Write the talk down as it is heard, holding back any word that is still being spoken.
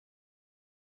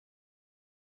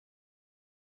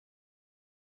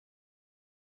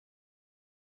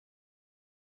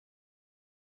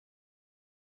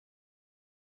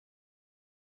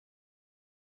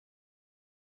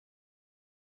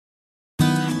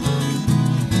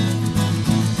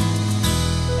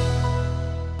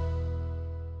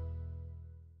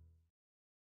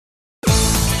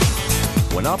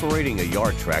When operating a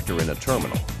yard tractor in a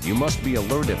terminal, you must be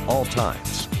alert at all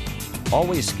times.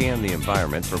 Always scan the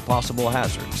environment for possible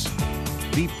hazards.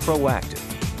 Be proactive.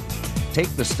 Take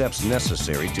the steps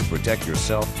necessary to protect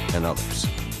yourself and others.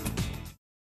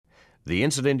 The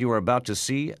incident you are about to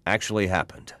see actually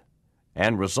happened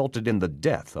and resulted in the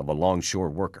death of a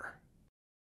longshore worker.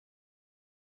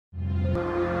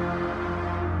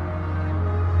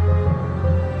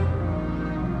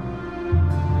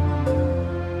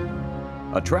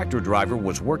 A tractor driver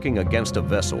was working against a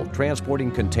vessel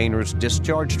transporting containers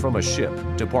discharged from a ship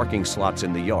to parking slots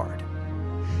in the yard.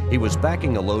 He was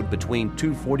backing a load between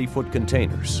two 40-foot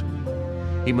containers.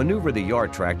 He maneuvered the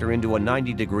yard tractor into a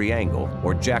 90-degree angle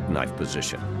or jackknife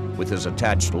position with his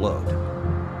attached load.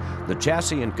 The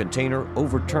chassis and container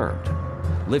overturned,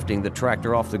 lifting the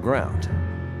tractor off the ground.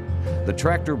 The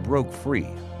tractor broke free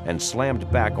and slammed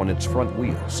back on its front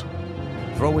wheels,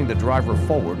 throwing the driver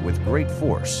forward with great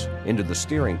force into the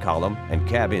steering column and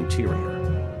cab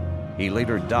interior. He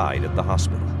later died at the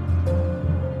hospital.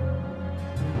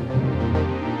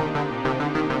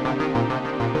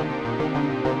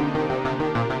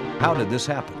 How did this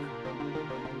happen?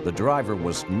 The driver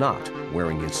was not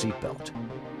wearing his seatbelt.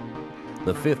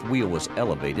 The fifth wheel was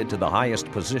elevated to the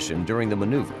highest position during the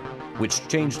maneuver, which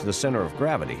changed the center of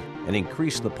gravity and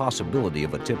increased the possibility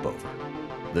of a tip-over.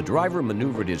 The driver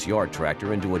maneuvered his yard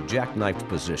tractor into a jackknifed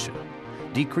position,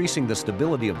 decreasing the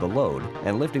stability of the load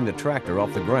and lifting the tractor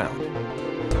off the ground.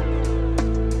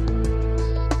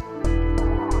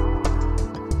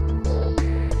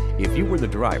 If you were the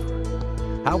driver,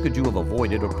 how could you have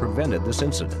avoided or prevented this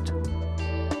incident?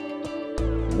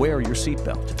 Wear your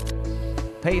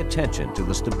seatbelt. Pay attention to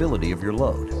the stability of your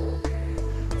load.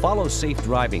 Follow safe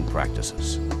driving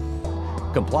practices.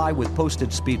 Comply with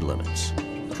posted speed limits,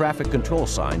 traffic control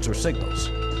signs or signals,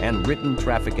 and written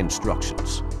traffic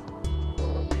instructions.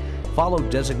 Follow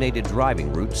designated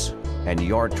driving routes and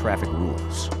yard traffic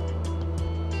rules.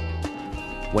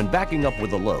 When backing up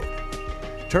with a load,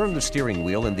 turn the steering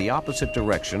wheel in the opposite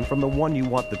direction from the one you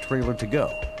want the trailer to go.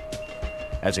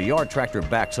 As a yard tractor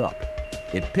backs up,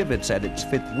 it pivots at its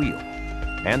fifth wheel,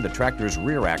 and the tractor's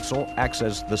rear axle acts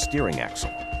as the steering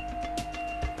axle.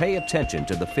 Pay attention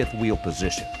to the fifth wheel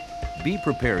position. Be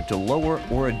prepared to lower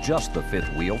or adjust the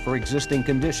fifth wheel for existing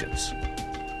conditions.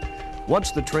 Once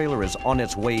the trailer is on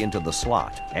its way into the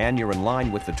slot and you're in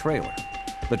line with the trailer,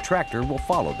 the tractor will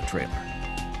follow the trailer.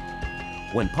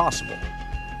 When possible,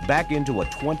 back into a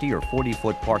 20 or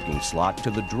 40-foot parking slot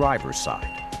to the driver's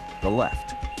side, the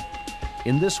left.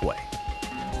 In this way,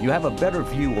 you have a better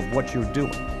view of what you're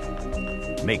doing.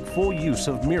 Make full use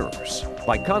of mirrors.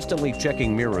 By constantly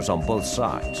checking mirrors on both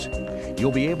sides,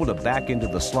 you'll be able to back into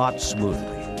the slot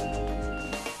smoothly.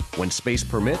 When space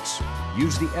permits,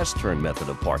 use the S-turn method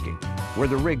of parking, where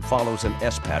the rig follows an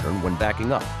S pattern when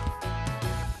backing up.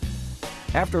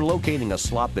 After locating a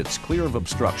slot that's clear of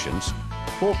obstructions,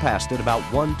 pull past it about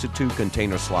 1 to 2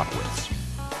 container slot widths.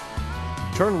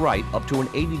 Turn right up to an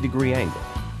 80-degree angle.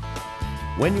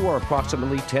 When you are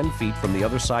approximately 10 feet from the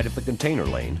other side of the container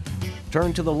lane,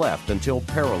 turn to the left until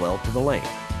parallel to the lane.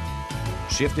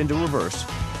 Shift into reverse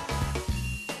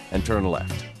and turn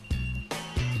left.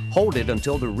 Hold it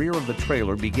until the rear of the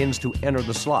trailer begins to enter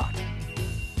the slot.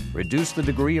 Reduce the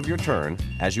degree of your turn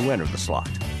as you enter the slot.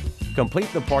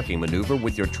 Complete the parking maneuver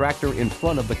with your tractor in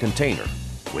front of the container,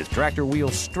 with tractor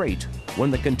wheels straight when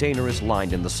the container is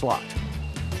lined in the slot.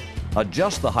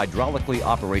 Adjust the hydraulically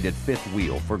operated fifth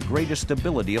wheel for greater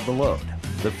stability of the load.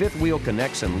 The fifth wheel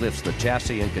connects and lifts the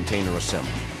chassis and container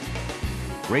assembly.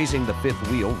 Raising the fifth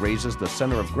wheel raises the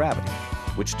center of gravity,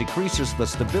 which decreases the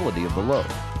stability of the load.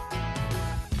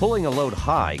 Pulling a load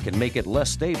high can make it less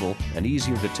stable and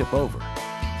easier to tip over.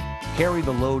 Carry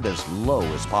the load as low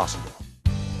as possible.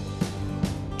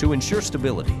 To ensure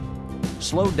stability,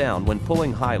 slow down when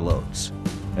pulling high loads,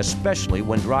 especially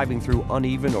when driving through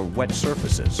uneven or wet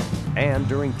surfaces and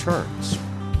during turns.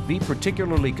 Be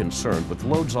particularly concerned with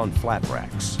loads on flat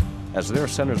racks, as their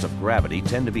centers of gravity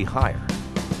tend to be higher.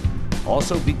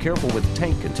 Also be careful with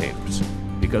tank containers,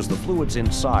 because the fluids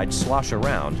inside slosh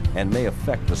around and may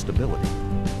affect the stability.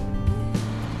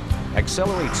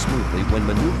 Accelerate smoothly when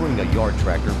maneuvering a yard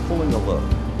tractor pulling a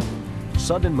load.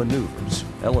 Sudden maneuvers,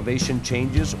 elevation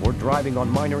changes, or driving on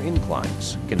minor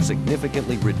inclines can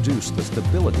significantly reduce the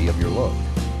stability of your load.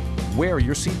 Wear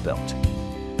your seatbelt.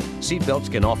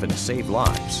 Seatbelts can often save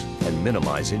lives and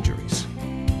minimize injuries.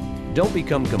 Don't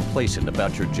become complacent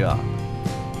about your job.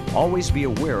 Always be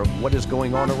aware of what is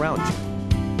going on around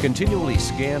you. Continually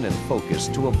scan and focus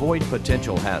to avoid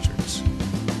potential hazards.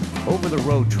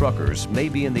 Over-the-road truckers may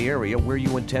be in the area where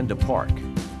you intend to park.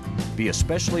 Be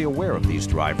especially aware of these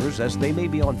drivers as they may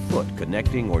be on foot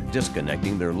connecting or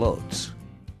disconnecting their loads.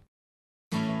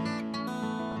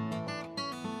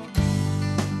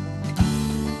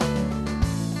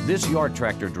 This yard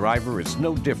tractor driver is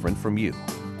no different from you.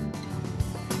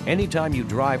 Anytime you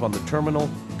drive on the terminal,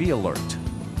 be alert.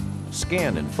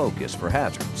 Scan and focus for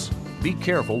hazards. Be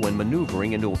careful when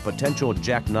maneuvering into a potential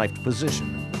jackknifed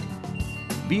position.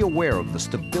 Be aware of the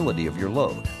stability of your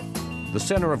load, the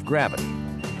center of gravity,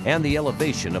 and the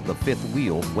elevation of the fifth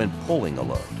wheel when pulling a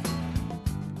load.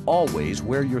 Always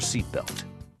wear your seatbelt.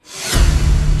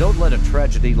 Don't let a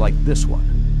tragedy like this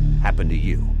one happen to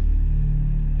you.